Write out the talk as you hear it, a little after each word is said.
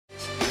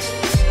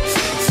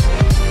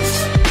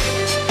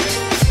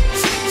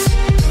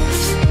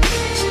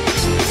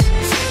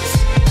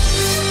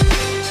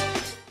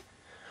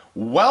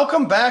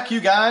Welcome back, you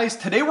guys.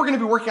 Today we're going to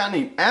be working on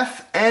the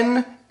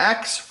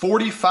FNX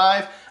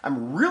 45.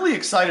 I'm really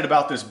excited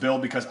about this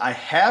build because I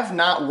have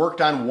not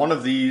worked on one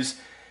of these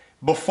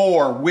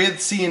before with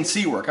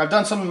CNC work. I've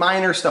done some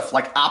minor stuff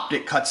like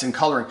optic cuts and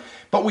coloring,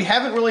 but we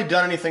haven't really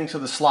done anything to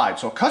the slide.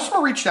 So a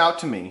customer reached out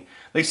to me.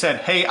 They said,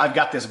 hey, I've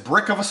got this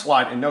brick of a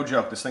slide, and no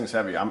joke, this thing's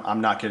heavy.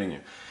 I'm not kidding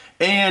you.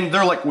 And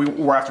they're like,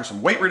 we're after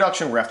some weight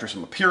reduction, we're after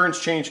some appearance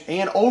change,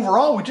 and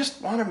overall, we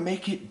just want to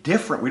make it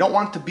different. We don't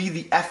want it to be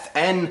the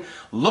FN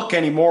look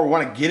anymore. We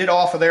want to get it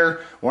off of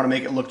there. We want to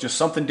make it look just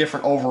something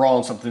different overall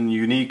and something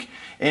unique.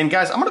 And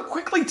guys, I'm going to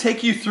quickly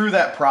take you through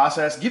that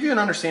process, give you an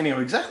understanding of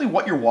exactly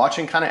what you're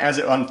watching kind of as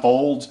it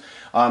unfolds,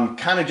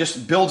 kind of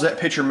just builds that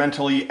picture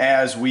mentally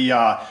as we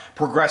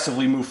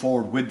progressively move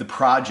forward with the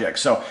project.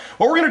 So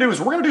what we're going to do is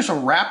we're going to do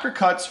some Raptor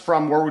cuts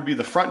from where would be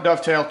the front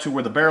dovetail to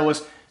where the barrel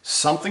is.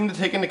 Something to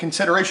take into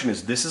consideration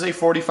is this is a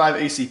 45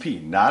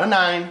 ACP, not a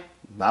 9,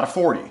 not a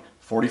 40,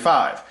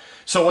 45.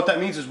 So what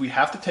that means is we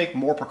have to take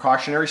more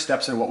precautionary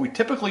steps than what we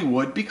typically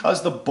would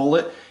because the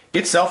bullet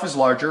itself is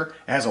larger,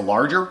 it has a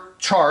larger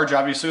charge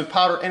obviously with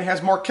powder, and it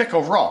has more kick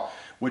overall,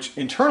 which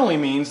internally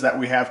means that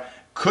we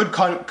could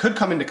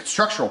come into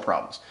structural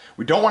problems.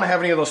 We don't want to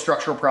have any of those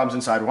structural problems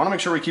inside. We want to make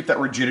sure we keep that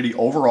rigidity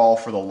overall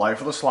for the life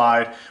of the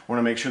slide. We want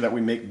to make sure that we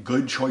make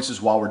good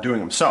choices while we're doing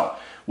them. So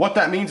what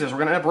that means is we're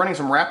going to end up running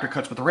some Raptor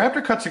cuts, but the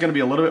Raptor cuts are going to be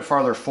a little bit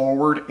farther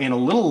forward and a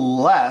little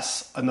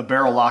less in the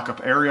barrel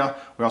lockup area.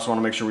 We also want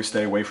to make sure we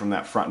stay away from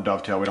that front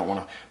dovetail. We don't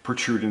want to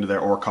protrude into there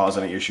or cause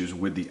any issues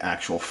with the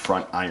actual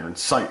front iron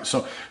sight.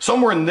 So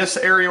somewhere in this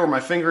area where my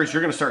finger is,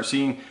 you're going to start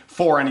seeing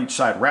 4 on each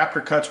side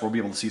Raptor cuts. We'll be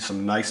able to see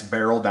some nice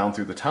barrel down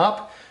through the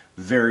top.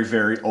 Very,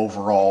 very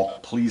overall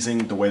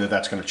pleasing the way that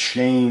that's going to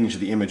change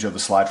the image of the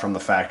slide from the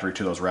factory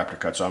to those Raptor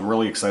cuts. So I'm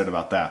really excited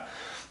about that.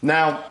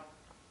 Now,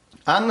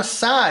 on the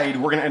side,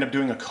 we're going to end up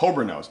doing a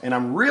Cobra nose, and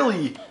I'm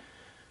really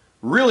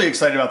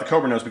excited about the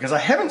Cobra nose because I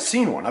haven't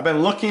seen one. I've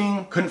been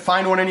looking, couldn't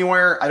find one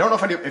anywhere. I don't know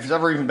if it's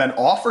ever even been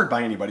offered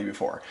by anybody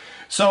before.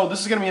 So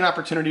this is going to be an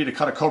opportunity to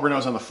cut a Cobra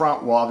nose on the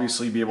front. We'll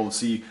obviously be able to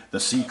see the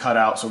C cut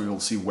out, so we'll be able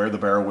to see where the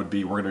barrel would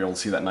be. We're going to be able to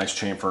see that nice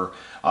chamfer.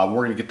 We're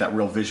going to get that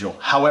real visual.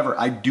 However,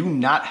 I do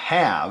not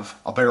have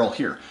a barrel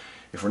here.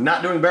 If we're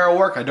not doing barrel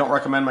work, I don't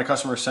recommend my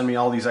customers send me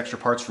all these extra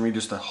parts for me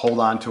just to hold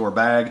on to our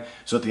bag.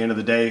 So at the end of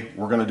the day,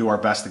 we're going to do our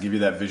best to give you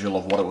that visual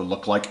of what it would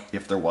look like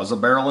if there was a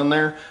barrel in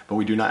there, but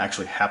we do not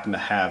actually happen to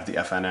have the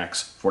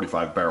FNX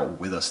 45 barrel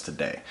with us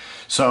today.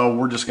 So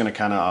we're just going to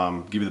kind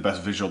of give you the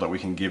best visual that we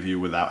can give you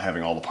without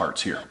having all the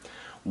parts here.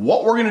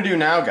 What we're going to do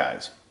now,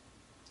 guys,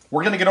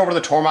 we're going to get over to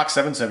the Tormach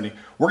 770.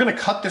 We're going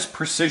to cut this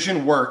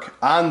precision work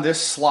on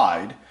this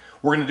slide.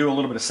 We're going to do a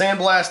little bit of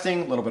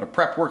sandblasting, a little bit of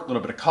prep work, a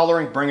little bit of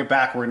coloring, bring it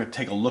back. We're going to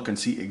take a look and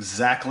see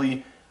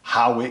exactly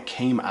how it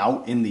came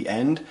out in the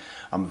end.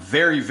 I'm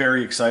very,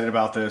 very excited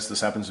about this.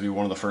 This happens to be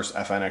one of the first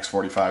FNX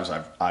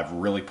 45s I've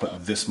really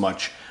put this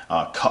much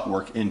cut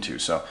work into.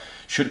 So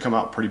should come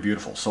out pretty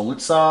beautiful. So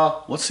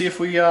let's see if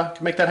we can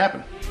make that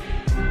happen.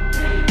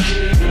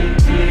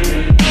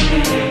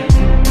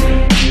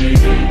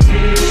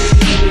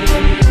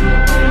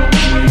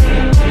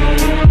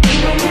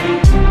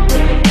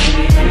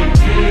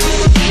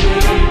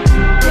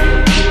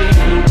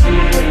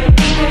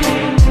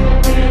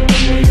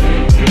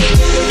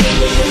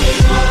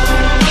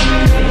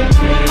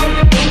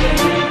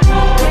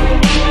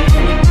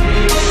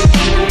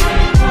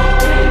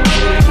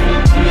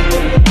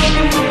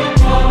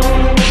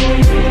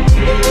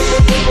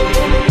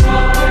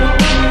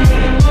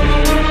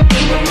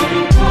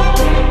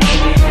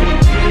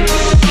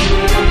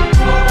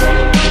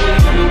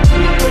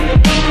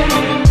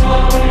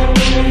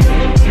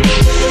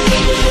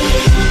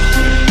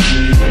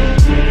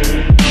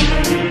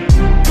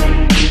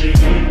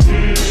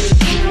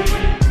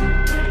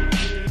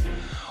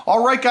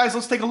 All right, guys,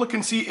 let's take a look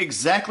and see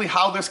exactly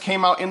how this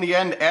came out in the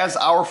end as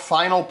our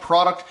final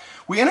product.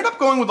 We ended up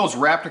going with those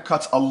Raptor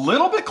cuts a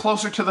little bit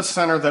closer to the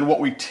center than what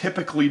we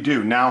typically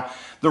do. Now,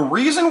 the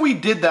reason we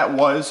did that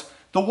was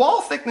the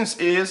wall thickness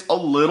is a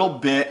little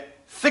bit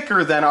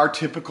thicker than our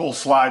typical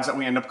slides that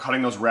we end up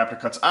cutting those Raptor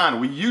cuts on.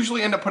 We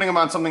usually end up putting them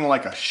on something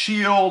like a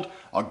Shield,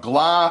 a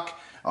Glock,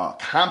 a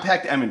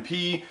compact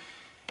M&P.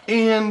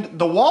 And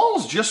the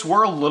walls just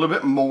were a little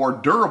bit more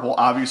durable,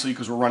 obviously,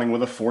 because we're running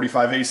with a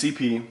 45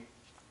 ACP.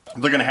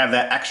 They're going to have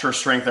that extra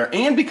strength there,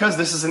 and because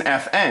this is an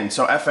FN,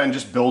 so FN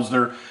just builds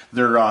their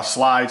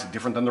slides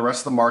different than the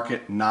rest of the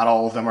market. Not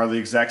all of them are the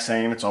exact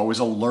same. It's always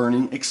a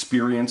learning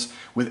experience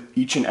with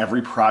each and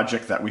every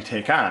project that we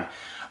take on.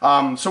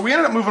 So we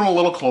ended up moving a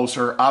little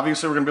closer.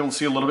 Obviously, we're going to be able to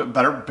see a little bit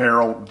better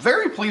barrel.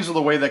 Very pleased with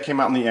the way that came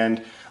out in the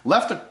end.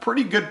 Left a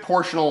pretty good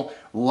portional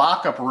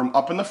lockup room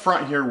up in the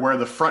front here where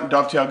the front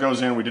dovetail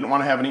goes in. We didn't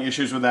want to have any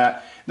issues with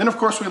that. Then, of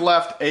course, we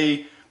left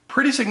a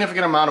pretty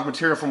significant amount of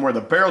material from where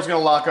the barrel's going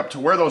to lock up to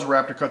where those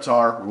Raptor cuts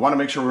are. We want to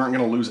make sure we aren't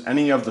going to lose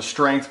any of the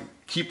strength,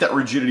 keep that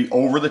rigidity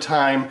over the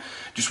time.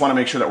 Just want to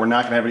make sure that we're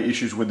not going to have any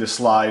issues with this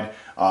slide,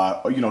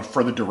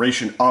 for the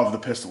duration of the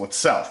pistol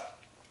itself.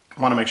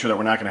 Want to make sure that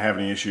we're not going to have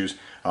any issues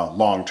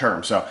long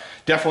term. So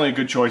definitely a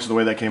good choice of the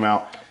way that came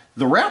out.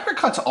 The Raptor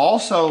cuts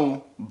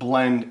also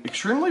blend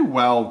extremely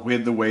well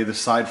with the way the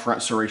side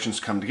front serrations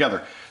come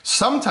together.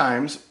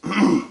 Sometimes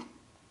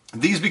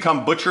these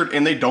become butchered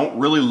and they don't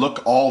really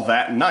look all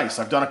that nice.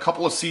 I've done a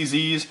couple of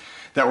CZs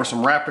that were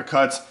some Raptor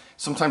cuts.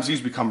 Sometimes these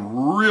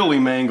become really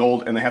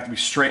mangled and they have to be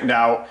straightened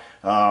out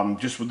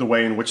just with the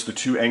way in which the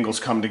two angles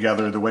come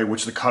together, the way in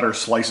which the cutter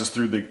slices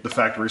through the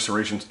factory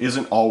serrations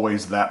isn't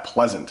always that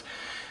pleasant.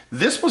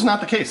 This was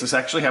not the case. This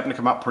actually happened to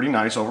come out pretty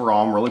nice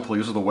overall. I'm really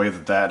pleased with the way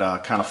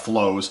that kind of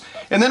flows.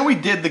 And then we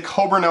did the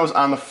Cobra nose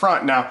on the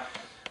front. Now,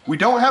 we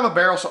don't have a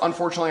barrel, so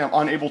unfortunately I'm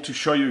unable to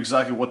show you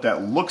exactly what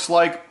that looks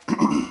like.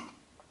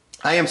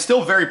 I am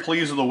still very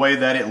pleased with the way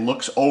that it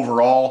looks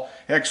overall.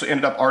 It actually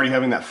ended up already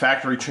having that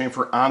factory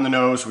chamfer on the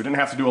nose. We didn't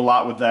have to do a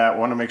lot with that. We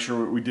want to make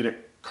sure we did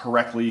it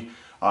correctly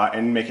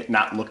and make it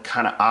not look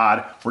kind of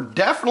odd. We're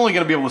definitely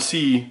going to be able to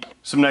see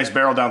some nice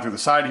barrel down through the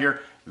side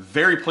here.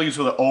 Very pleased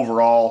with it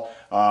overall.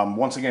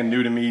 Once again,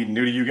 new to me,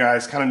 new to you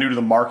guys, kind of new to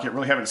the market.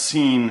 Really haven't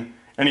seen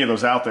any of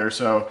those out there.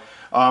 So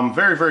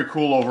very, very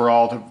cool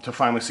overall to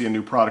finally see a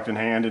new product in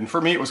hand. And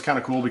for me, it was kind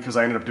of cool because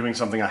I ended up doing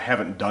something I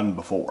haven't done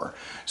before.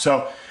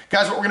 So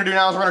guys, what we're going to do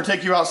now is we're going to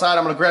take you outside.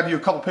 I'm going to grab you a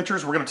couple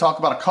pictures. We're going to talk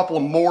about a couple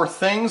more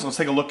things. Let's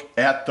take a look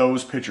at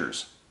those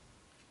pictures.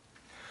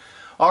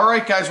 All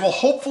right, guys. Well,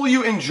 hopefully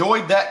you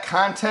enjoyed that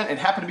content. It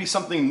happened to be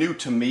something new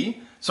to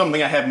me,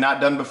 something I have not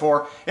done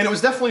before, and it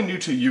was definitely new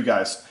to you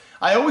guys.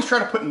 I always try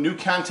to put new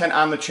content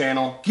on the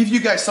channel, give you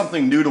guys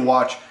something new to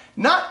watch.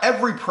 Not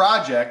every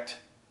project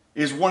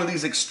is one of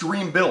these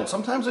extreme builds.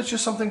 Sometimes it's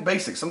just something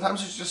basic.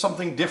 Sometimes it's just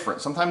something different.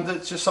 Sometimes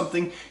it's just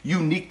something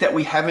unique that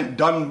we haven't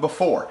done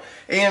before.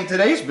 And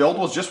today's build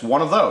was just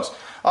one of those.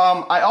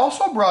 I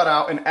also brought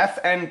out an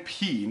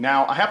FNP.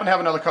 Now, I happen to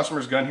have another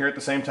customer's gun here at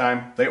the same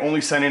time. They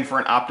only sent in for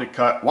an optic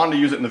cut. Wanted to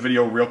use it in the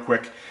video real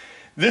quick.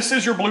 This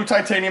is your blue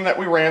titanium that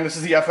we ran. This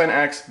is the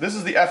FNX. This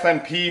is the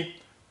FNP.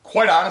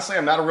 Quite honestly,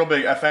 I'm not a real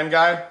big FN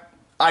guy.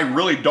 I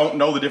really don't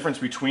know the difference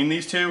between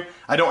these two.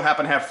 I don't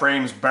happen to have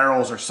frames,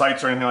 barrels, or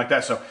sights or anything like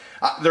that. So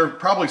they're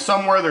probably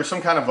somewhere. There's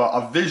some kind of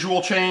a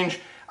visual change.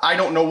 I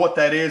don't know what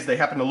that is. They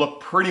happen to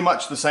look pretty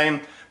much the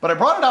same. But I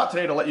brought it out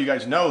today to let you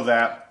guys know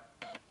that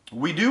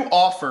we do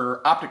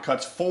offer optic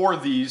cuts for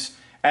these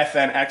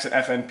FNX and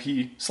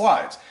FNP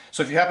slides.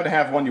 So if you happen to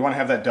have one, you want to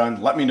have that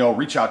done, let me know,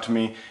 reach out to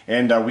me,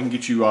 and we can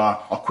get you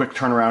a quick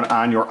turnaround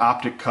on your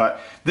optic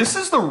cut. This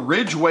is the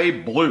Ridgeway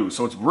blue,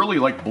 so it's really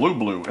like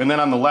blue. And then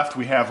on the left,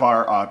 we have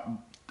our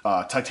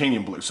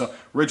titanium blue. So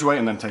Ridgeway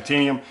and then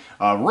titanium.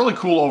 Really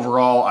cool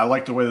overall. I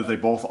like the way that they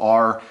both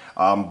are,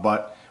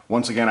 but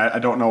once again, I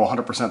don't know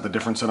 100% the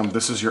difference in them.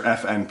 This is your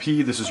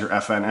FNP, this is your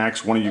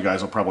FNX. One of you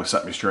guys will probably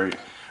set me straight.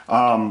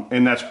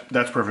 And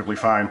that's perfectly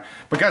fine.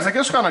 But guys, I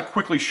just want to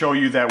quickly show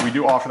you that we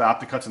do offer the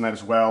optic cuts in that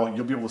as well.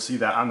 You'll be able to see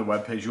that on the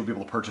webpage. You'll be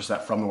able to purchase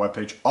that from the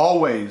webpage.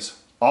 Always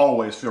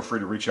feel free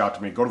to reach out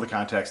to me. Go to the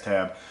contacts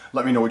tab.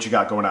 Let me know what you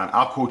got going on.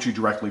 I'll quote you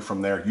directly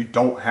from there. You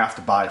don't have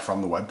to buy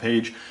from the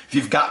webpage. If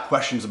you've got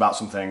questions about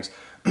some things,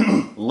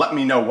 let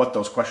me know what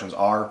those questions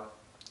are.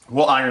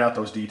 We'll iron out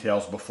those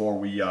details before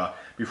we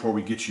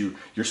get you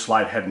your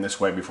slide heading this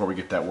way, before we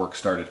get that work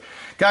started.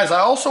 Guys, I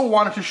also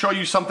wanted to show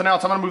you something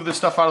else. I'm going to move this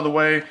stuff out of the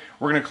way.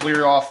 We're going to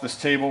clear off this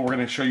table. We're going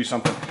to show you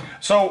something.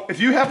 So if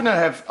you happen to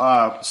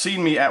have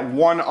seen me at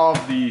one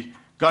of the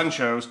gun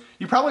shows,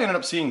 you probably ended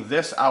up seeing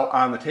this out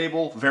on the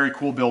table. Very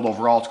cool build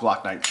overall. It's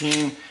Glock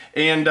 19.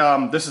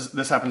 And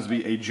this happens to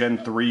be a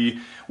Gen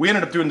 3. We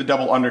ended up doing the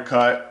double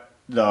undercut,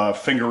 the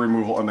finger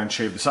removal, and then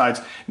shave the sides.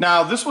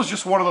 Now, this was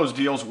just one of those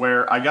deals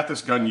where I got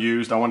this gun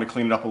used. I wanted to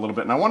clean it up a little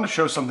bit, and I wanted to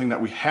show something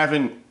that we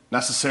haven't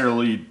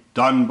necessarily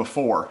done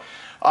before.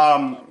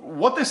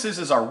 What this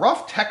is a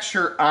rough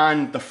texture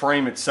on the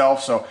frame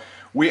itself. So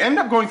we end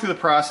up going through the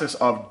process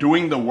of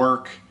doing the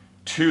work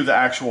to the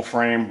actual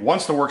frame.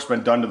 Once the work's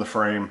been done to the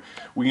frame,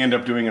 we end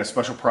up doing a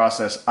special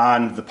process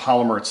on the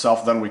polymer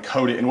itself. Then we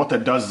coat it, and what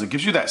that does is it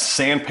gives you that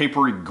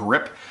sandpapery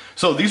grip.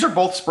 So these are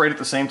both sprayed at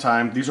the same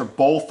time. These are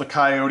both the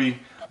Coyote.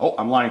 Oh,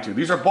 I'm lying too.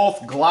 These are both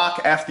Glock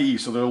FDE,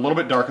 so they're a little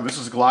bit darker. This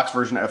is Glock's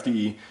version of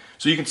FDE.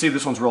 So you can see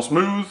this one's real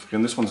smooth,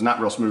 and this one's not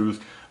real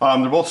smooth.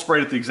 They're both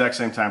sprayed at the exact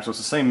same time, so it's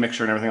the same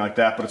mixture and everything like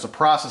that, but it's a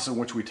process in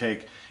which we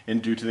take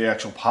and do to the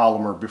actual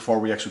polymer before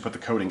we actually put the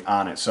coating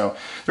on it. So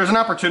there's an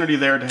opportunity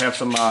there to have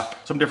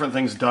some different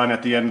things done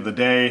at the end of the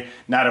day.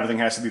 Not everything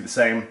has to be the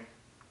same.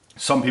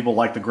 Some people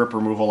like the grip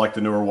removal, like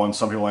the newer ones.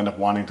 Some people end up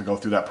wanting to go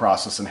through that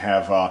process and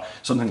have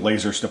something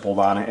laser stippled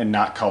on it and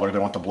not colored. They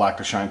want the black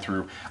to shine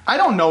through. I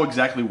don't know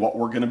exactly what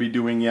we're going to be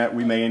doing yet.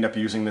 We may end up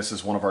using this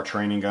as one of our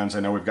training guns. I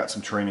know we've got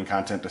some training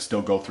content to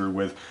still go through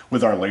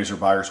with our laser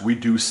buyers. We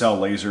do sell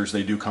lasers.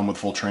 They do come with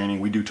full training.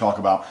 We do talk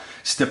about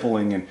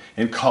stippling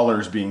and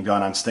colors being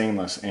done on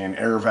stainless and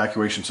air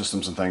evacuation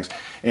systems and things.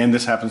 And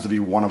this happens to be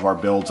one of our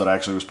builds that I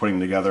actually was putting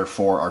together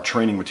for our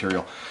training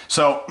material.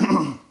 So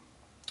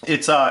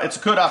it's a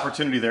good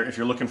opportunity there if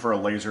you're looking for a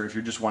laser, if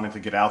you're just wanting to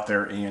get out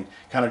there and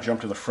kind of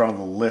jump to the front of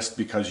the list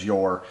because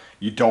you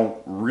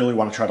don't really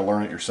want to try to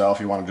learn it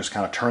yourself. You want to just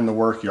kind of turn the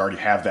work. You already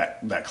have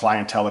that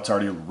clientele that's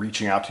already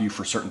reaching out to you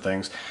for certain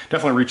things.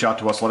 Definitely reach out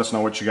to us. Let us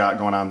know what you got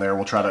going on there.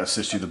 We'll try to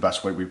assist you the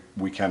best way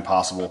we can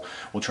possible.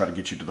 We'll try to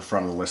get you to the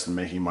front of the list and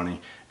making money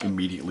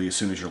immediately as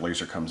soon as your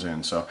laser comes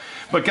in. So,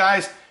 but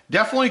guys,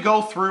 definitely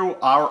go through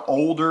our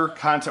older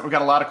content. We've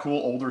got a lot of cool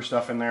older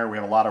stuff in there. We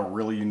have a lot of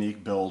really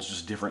unique builds,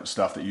 just different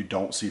stuff that you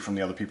don't see from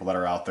the other people that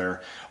are out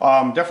there.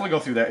 Definitely go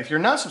through that. If you're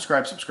not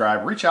subscribed,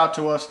 subscribe. Reach out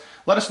to us.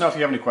 Let us know if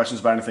you have any questions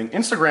about anything.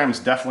 Instagram is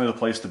definitely the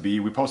place to be.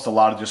 We post a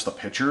lot of just the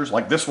pictures.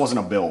 Like this wasn't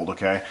a build,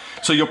 okay?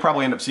 So you'll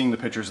probably end up seeing the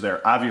pictures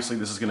there. Obviously,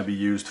 this is going to be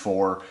used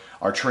for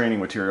our training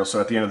material. So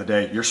at the end of the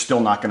day, you're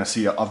still not going to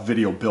see a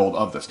video build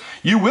of this.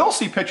 You will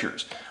see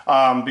pictures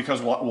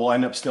because we'll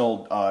end up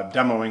still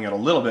demoing it a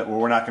little bit where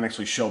we're not going to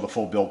actually show the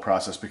full build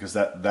process because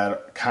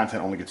that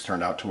content only gets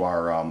turned out to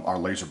our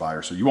laser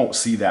buyer. So you won't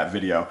see that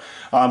video,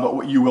 but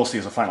what you will see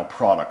is a final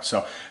product.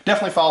 So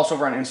definitely follow us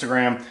over on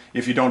Instagram.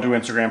 If you don't do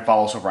Instagram,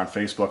 follow us over on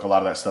Facebook. A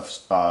lot of that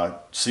stuff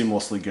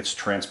seamlessly gets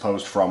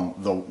transposed from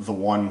the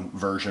one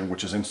version,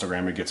 which is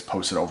Instagram. It gets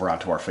posted over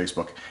onto our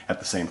Facebook at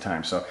the same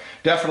time. So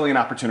definitely an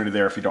opportunity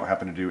there. If you don't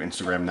happen to do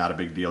Instagram, not a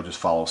big deal. Just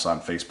follow us on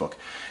Facebook.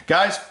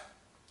 Guys,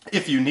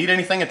 if you need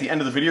anything at the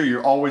end of the video,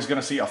 you're always going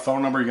to see a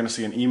phone number. You're going to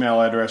see an email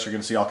address. You're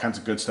going to see all kinds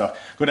of good stuff.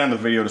 Go down to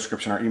the video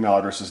description. Our email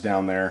address is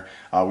down there.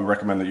 We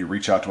recommend that you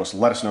reach out to us.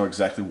 Let us know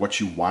exactly what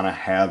you want to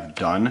have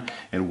done,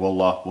 and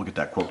we'll get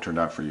that quote turned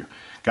out for you.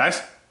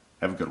 Guys,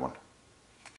 have a good one.